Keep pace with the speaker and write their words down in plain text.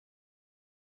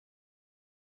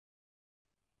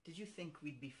Did you think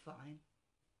we'd be fine?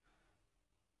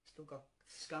 Still got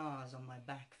scars on my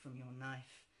back from your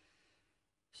knife.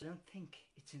 So don't think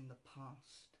it's in the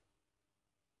past.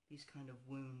 These kind of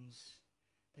wounds,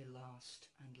 they last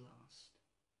and last.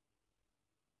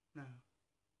 Now,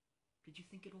 did you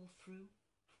think it all through?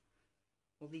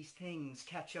 All these things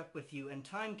catch up with you, and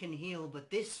time can heal, but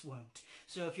this won't.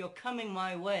 So if you're coming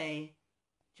my way,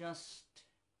 just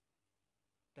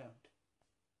don't.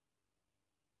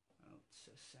 Oh, it's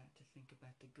so sad to think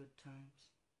about the good times,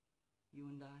 you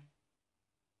and I.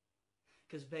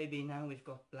 'Cause baby, now we've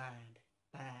got bad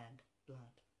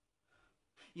blood.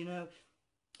 You know,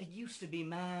 it used to be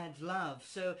mad love,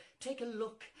 so take a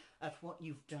look at what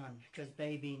you've done. 'Cause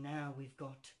baby, now we've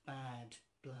got bad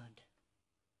blood.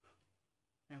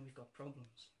 Now we've got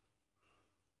problems.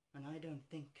 And I don't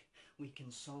think we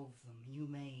can solve them. You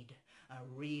made a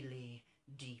really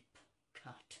deep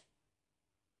cut.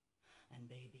 And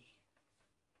baby,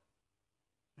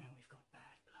 now we've got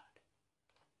bad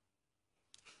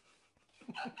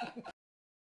blood.